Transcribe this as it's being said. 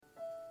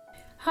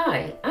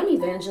Hi, I'm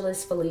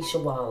Evangelist Felicia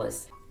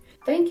Wallace.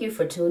 Thank you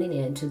for tuning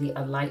in to the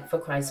A Light for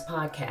Christ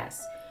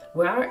podcast,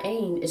 where our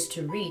aim is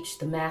to reach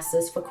the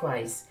masses for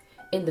Christ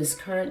in this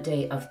current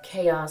day of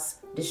chaos,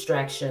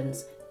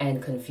 distractions,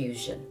 and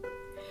confusion.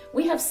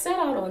 We have set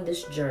out on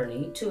this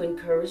journey to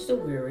encourage the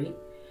weary,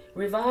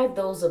 revive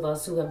those of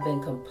us who have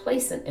been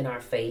complacent in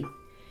our faith,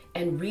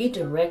 and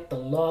redirect the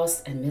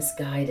lost and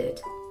misguided.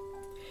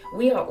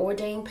 We are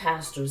ordained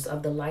pastors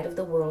of the Light of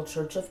the World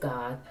Church of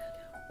God,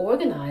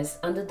 organized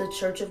under the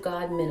Church of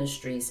God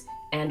Ministries,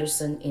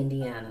 Anderson,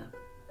 Indiana.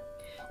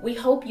 We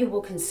hope you will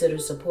consider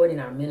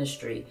supporting our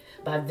ministry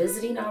by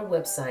visiting our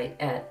website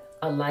at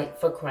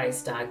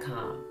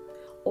alightforchrist.com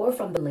or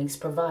from the links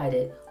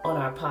provided on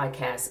our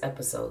podcast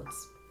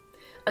episodes.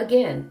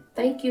 Again,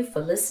 thank you for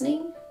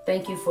listening.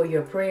 Thank you for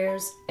your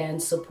prayers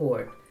and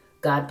support.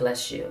 God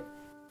bless you.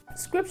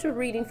 Scripture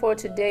reading for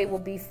today will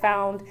be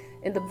found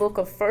in the book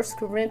of 1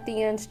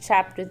 Corinthians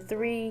chapter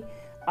 3,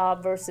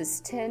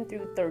 verses 10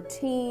 through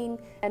 13,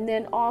 and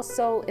then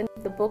also in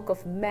the book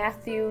of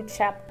Matthew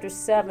chapter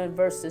 7,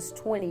 verses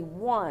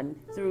 21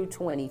 through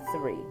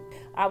 23.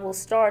 I will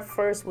start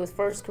first with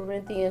 1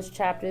 Corinthians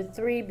chapter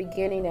 3,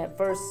 beginning at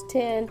verse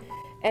 10,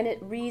 and it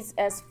reads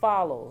as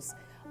follows.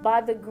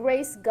 By the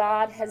grace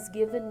God has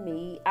given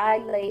me, I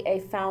lay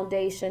a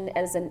foundation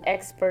as an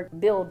expert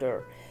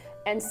builder,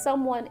 and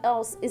someone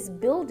else is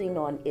building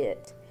on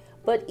it.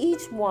 But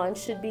each one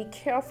should be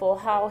careful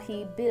how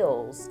he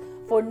builds,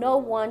 for no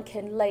one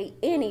can lay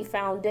any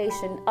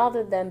foundation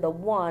other than the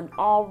one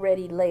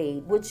already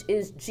laid, which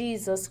is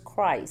Jesus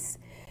Christ.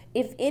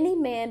 If any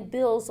man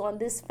builds on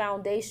this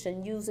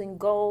foundation using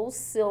gold,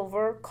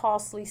 silver,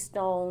 costly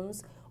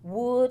stones,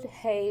 wood,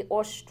 hay,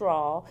 or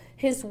straw,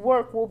 his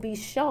work will be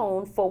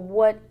shown for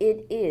what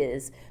it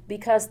is,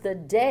 because the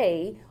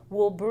day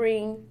will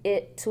bring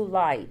it to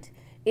light.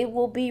 It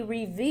will be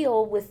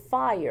revealed with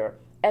fire,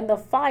 and the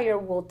fire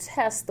will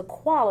test the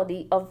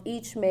quality of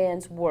each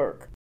man's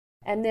work.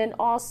 And then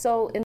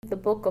also in the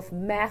book of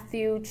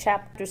Matthew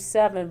chapter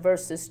 7,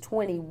 verses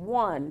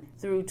 21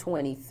 through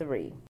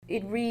 23.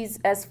 It reads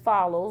as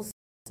follows.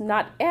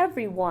 Not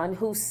everyone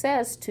who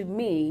says to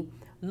me,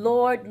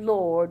 Lord,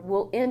 Lord,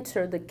 will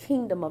enter the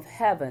kingdom of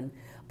heaven,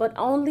 but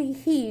only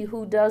he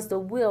who does the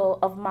will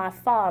of my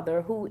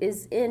Father who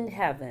is in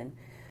heaven.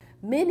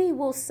 Many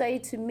will say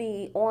to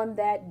me on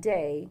that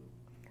day,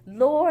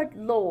 Lord,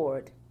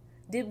 Lord,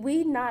 did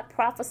we not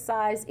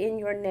prophesy in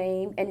your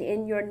name, and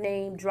in your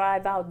name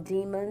drive out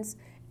demons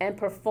and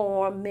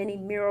perform many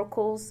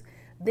miracles?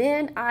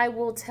 Then I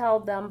will tell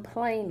them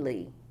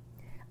plainly,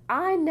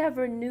 I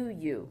never knew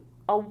you.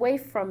 Away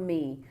from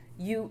me,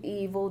 you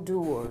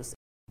evildoers.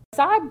 As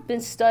I've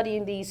been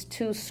studying these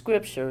two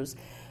scriptures,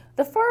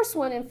 the first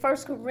one in 1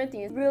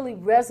 Corinthians really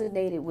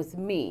resonated with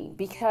me,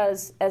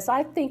 because as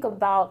I think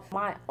about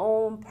my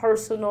own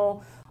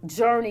personal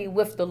journey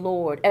with the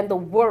Lord and the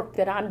work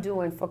that I'm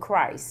doing for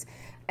Christ,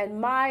 and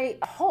my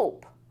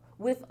hope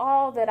with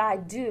all that I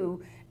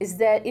do is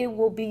that it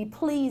will be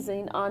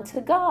pleasing unto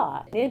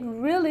God. It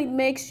really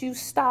makes you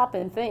stop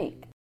and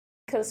think.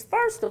 Because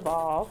first of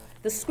all,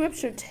 the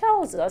scripture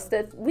tells us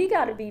that we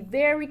got to be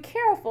very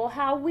careful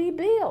how we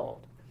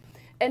build.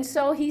 And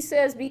so he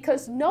says,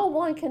 because no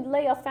one can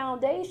lay a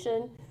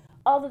foundation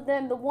other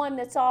than the one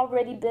that's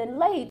already been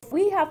laid.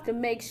 We have to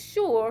make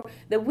sure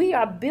that we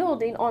are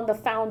building on the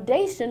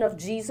foundation of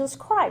Jesus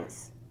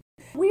Christ.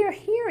 We are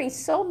hearing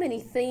so many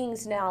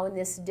things now in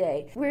this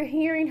day. We're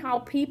hearing how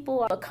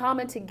people are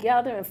coming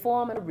together and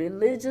forming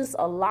religious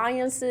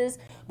alliances,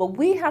 but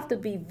we have to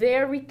be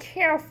very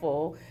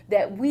careful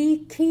that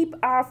we keep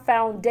our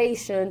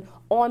foundation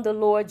on the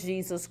Lord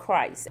Jesus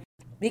Christ,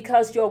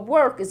 because your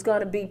work is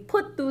going to be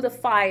put through the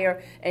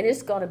fire and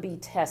it's going to be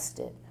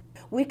tested.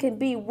 We can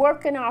be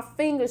working our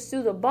fingers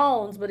through the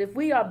bones, but if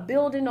we are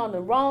building on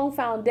the wrong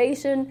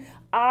foundation,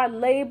 our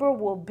labor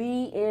will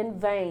be in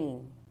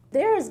vain.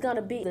 There is going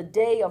to be the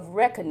day of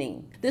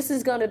reckoning. This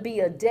is going to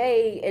be a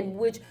day in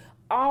which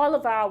all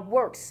of our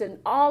works and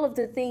all of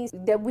the things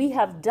that we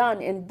have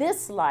done in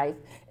this life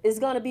is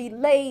going to be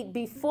laid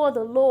before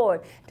the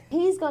Lord.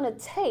 He's going to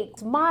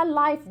take my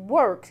life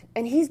work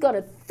and he's going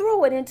to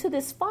throw it into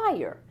this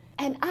fire.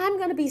 And I'm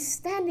going to be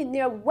standing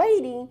there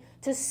waiting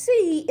to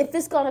see if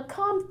it's going to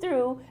come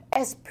through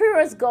as pure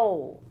as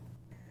gold.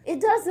 It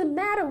doesn't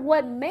matter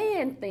what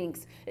man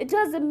thinks. It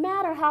doesn't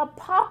matter how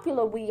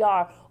popular we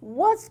are.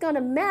 What's going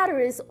to matter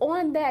is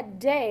on that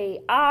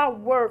day, our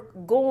work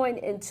going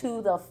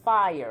into the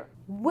fire.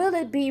 Will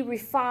it be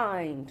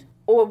refined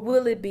or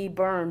will it be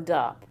burned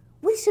up?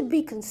 We should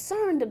be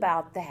concerned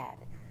about that.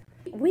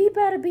 We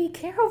better be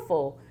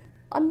careful.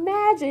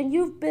 Imagine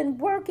you've been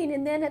working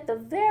and then at the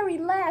very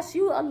last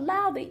you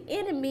allow the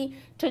enemy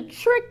to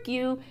trick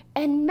you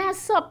and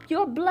mess up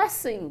your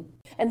blessing.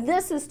 And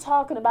this is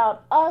talking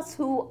about us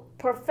who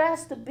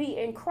profess to be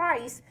in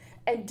Christ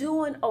and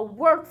doing a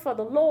work for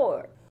the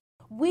Lord.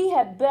 We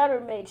had better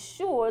make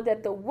sure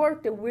that the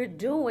work that we're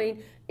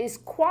doing is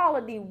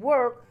quality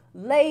work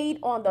laid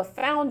on the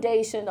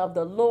foundation of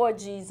the Lord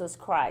Jesus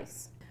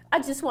Christ. I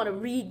just want to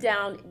read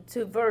down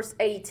to verse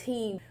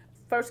 18.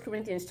 1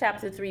 Corinthians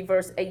chapter 3,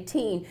 verse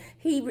 18,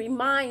 he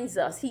reminds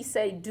us, he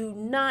say, do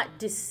not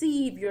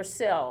deceive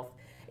yourself.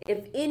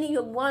 If any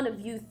one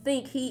of you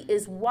think he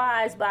is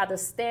wise by the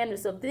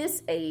standards of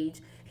this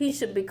age, he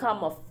should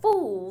become a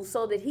fool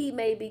so that he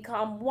may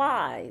become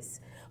wise.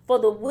 For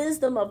the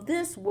wisdom of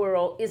this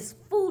world is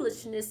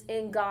foolishness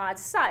in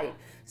God's sight.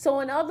 So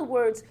in other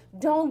words,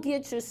 don't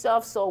get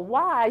yourself so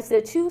wise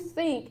that you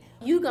think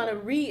you're going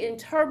to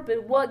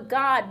reinterpret what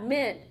God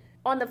meant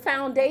on the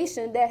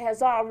foundation that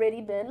has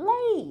already been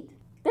laid.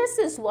 This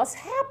is what's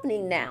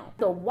happening now.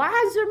 The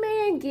wiser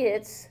man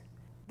gets,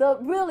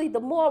 the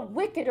more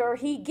wickeder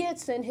he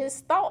gets in his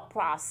thought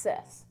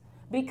process.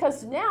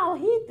 Because now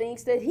he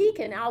thinks that he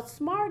can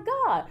outsmart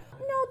God.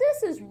 No,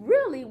 this is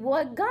really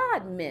what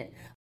God meant.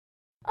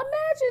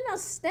 Imagine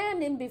us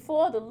standing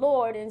before the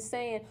Lord and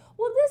saying,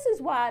 well, this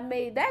is why I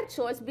made that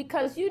choice,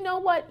 because you know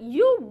what?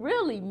 You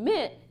really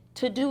meant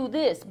to do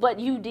this, but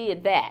you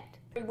did that.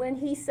 When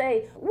he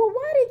say, well,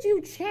 why did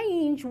you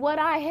change what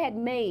I had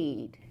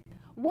made?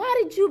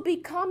 Why did you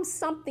become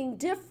something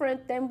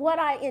different than what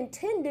I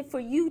intended for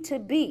you to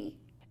be?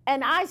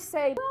 And I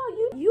say,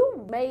 well,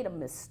 you made a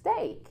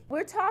mistake.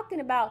 We're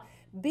talking about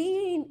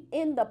being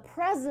in the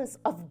presence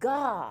of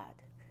God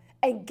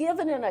and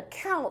giving an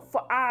account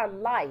for our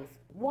life.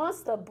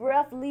 Once the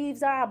breath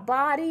leaves our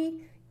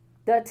body,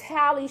 the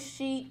tally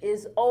sheet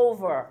is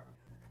over.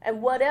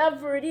 And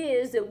whatever it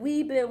is that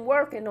we've been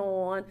working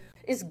on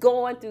is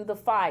going through the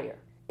fire.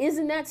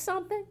 Isn't that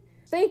something?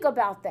 Think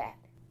about that.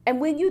 And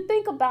when you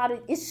think about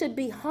it, it should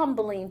be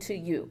humbling to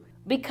you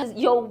because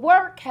your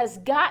work has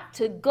got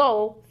to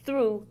go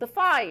through the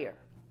fire.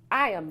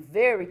 I am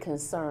very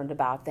concerned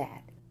about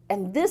that.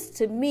 And this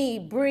to me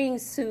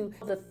brings to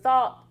the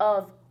thought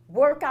of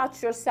work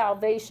out your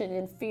salvation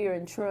in fear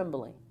and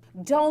trembling.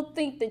 Don't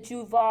think that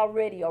you've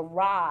already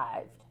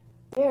arrived.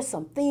 There's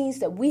some things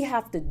that we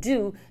have to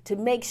do to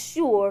make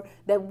sure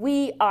that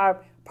we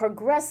are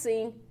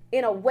progressing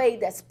in a way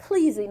that's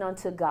pleasing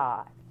unto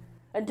God.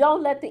 And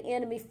don't let the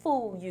enemy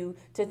fool you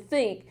to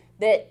think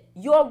that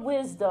your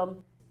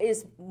wisdom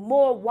is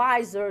more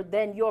wiser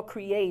than your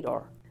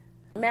creator.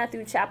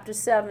 Matthew chapter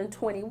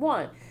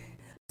 7:21.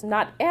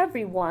 Not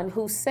everyone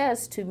who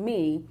says to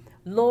me,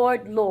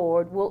 Lord,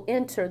 Lord, will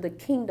enter the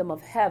kingdom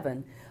of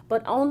heaven,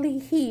 but only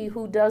he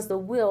who does the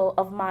will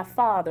of my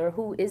Father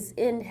who is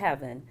in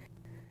heaven.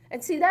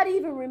 And see, that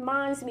even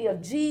reminds me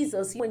of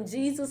Jesus. When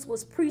Jesus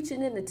was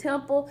preaching in the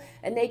temple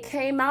and they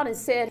came out and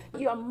said,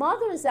 your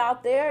mother's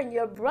out there and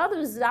your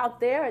brother's out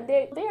there and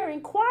they're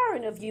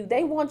inquiring of you.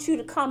 They want you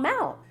to come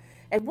out.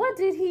 And what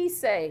did he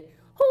say?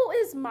 Who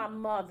is my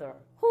mother?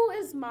 Who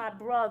is my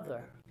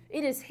brother?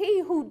 It is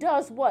he who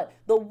does what?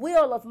 The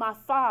will of my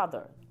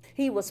Father.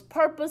 He was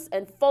purpose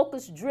and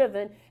focus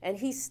driven, and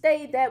he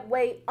stayed that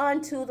way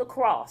unto the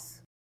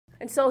cross.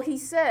 And so he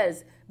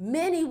says,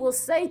 many will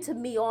say to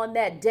me on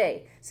that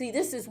day. See,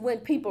 this is when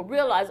people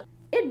realize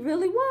it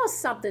really was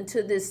something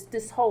to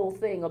this whole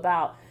thing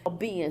about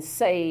being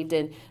saved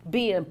and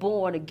being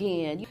born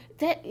again.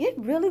 That it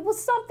really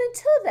was something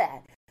to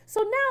that. So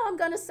now I'm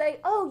going to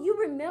say, oh, you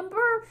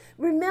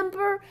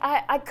remember,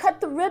 I cut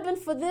the ribbon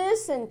for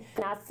this and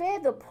I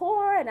fed the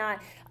poor and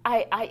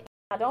I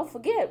don't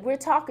forget, we're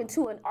talking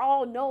to an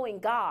all-knowing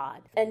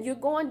God. And you're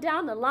going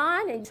down the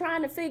line and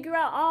trying to figure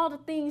out all the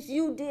things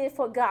you did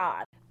for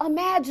God.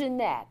 Imagine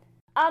that.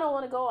 I don't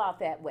want to go out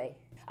that way.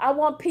 I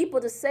want people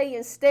to say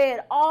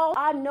instead, all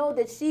I know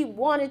that she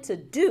wanted to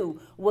do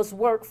was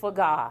work for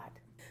God.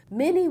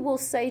 Many will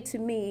say to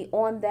me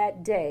on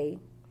that day,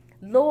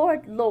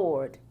 Lord,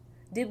 Lord,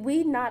 did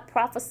we not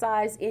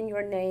prophesy in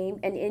your name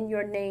and in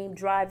your name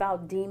drive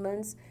out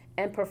demons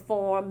and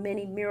perform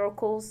many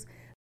miracles?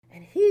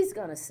 And he's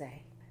going to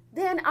say,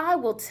 then I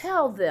will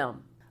tell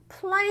them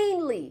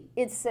plainly,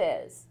 it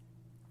says,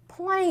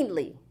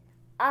 plainly,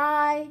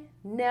 I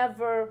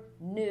never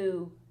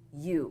knew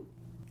you.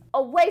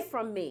 Away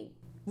from me,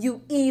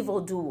 you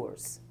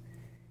evildoers.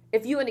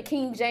 If you in the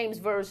King James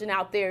Version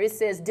out there, it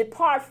says,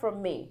 depart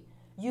from me,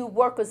 you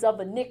workers of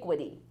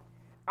iniquity.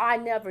 I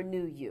never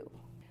knew you.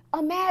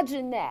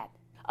 Imagine that.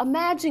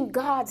 Imagine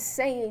God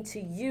saying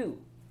to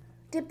you,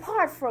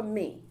 depart from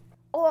me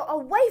or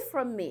away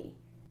from me.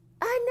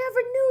 I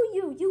never knew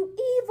you, you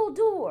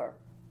evildoer.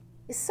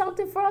 It's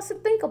something for us to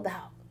think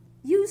about.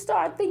 You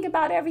start thinking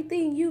about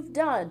everything you've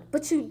done,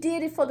 but you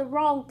did it for the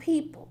wrong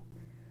people.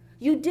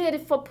 You did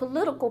it for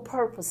political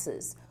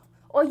purposes,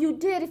 or you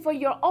did it for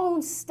your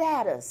own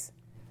status.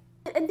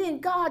 And then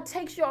God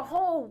takes your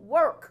whole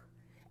work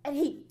and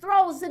he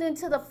throws it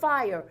into the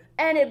fire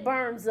and it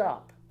burns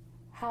up.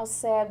 How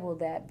sad will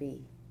that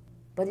be?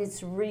 But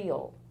it's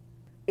real.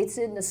 It's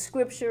in the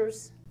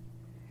scriptures.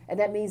 And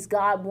that means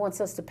God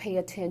wants us to pay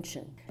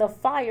attention. The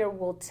fire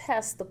will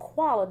test the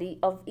quality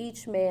of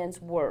each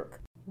man's work.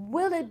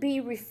 Will it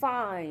be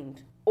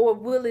refined or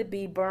will it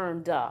be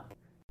burned up?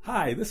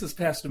 Hi, this is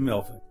Pastor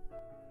Melvin.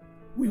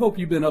 We hope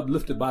you've been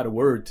uplifted by the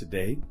word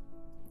today.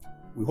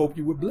 We hope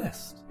you were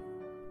blessed.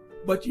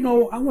 But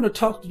I want to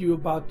talk to you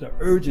about the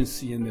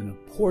urgency and the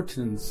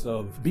importance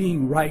of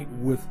being right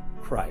with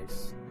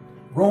Christ.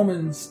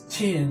 Romans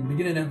 10,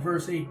 beginning at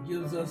verse 8,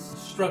 gives us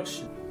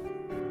instruction.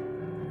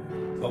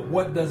 But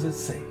what does it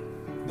say?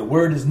 The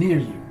word is near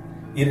you.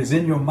 It is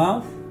in your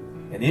mouth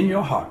and in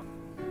your heart.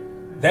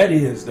 That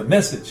is the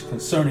message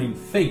concerning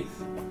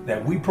faith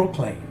that we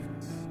proclaim.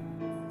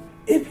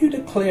 If you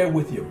declare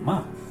with your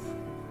mouth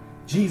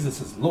Jesus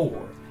is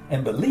Lord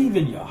and believe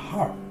in your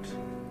heart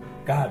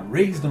God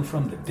raised him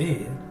from the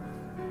dead,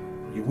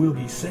 you will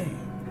be saved.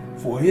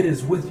 For it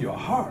is with your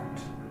heart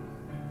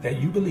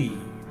that you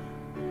believe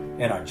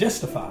and are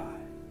justified,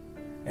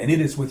 and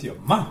it is with your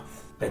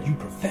mouth that you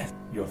profess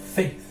your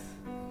faith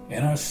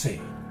and are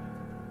saved.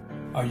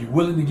 Are you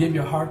willing to give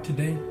your heart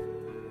today?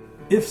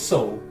 If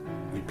so,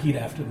 repeat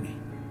after me.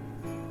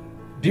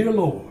 Dear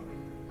Lord,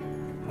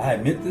 I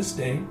admit this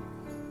day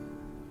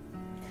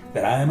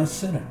that I am a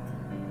sinner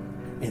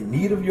in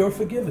need of your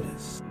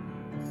forgiveness.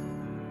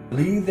 I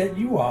believe that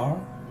you are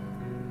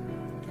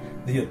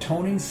the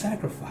atoning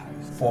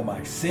sacrifice for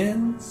my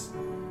sins,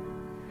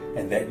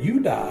 and that you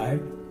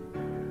died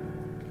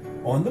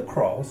on the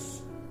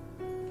cross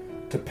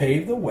to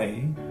pave the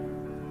way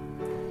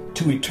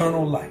to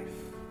eternal life.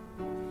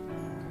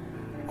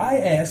 I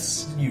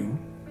ask you,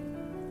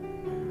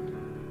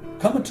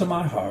 come into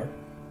my heart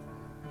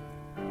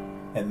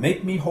and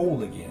make me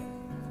whole again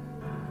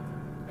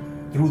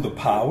through the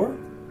power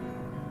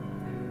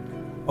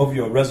of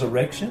your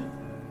resurrection,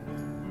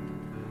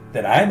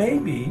 that I may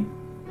be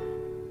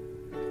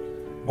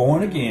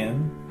born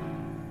again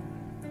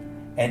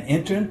and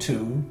enter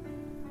into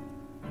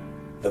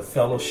the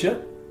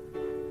fellowship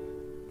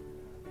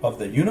of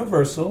the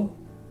universal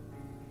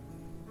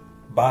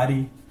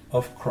body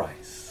of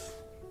Christ.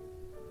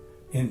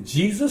 In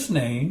Jesus'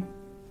 name,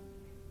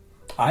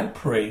 I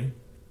pray,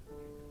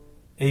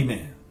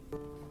 amen.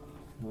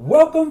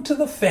 Welcome to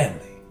the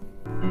family,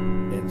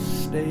 and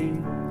stay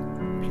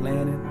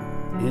planted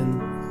in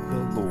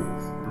the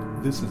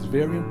Lord. This is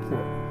very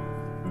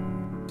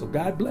important. So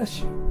God bless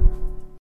you.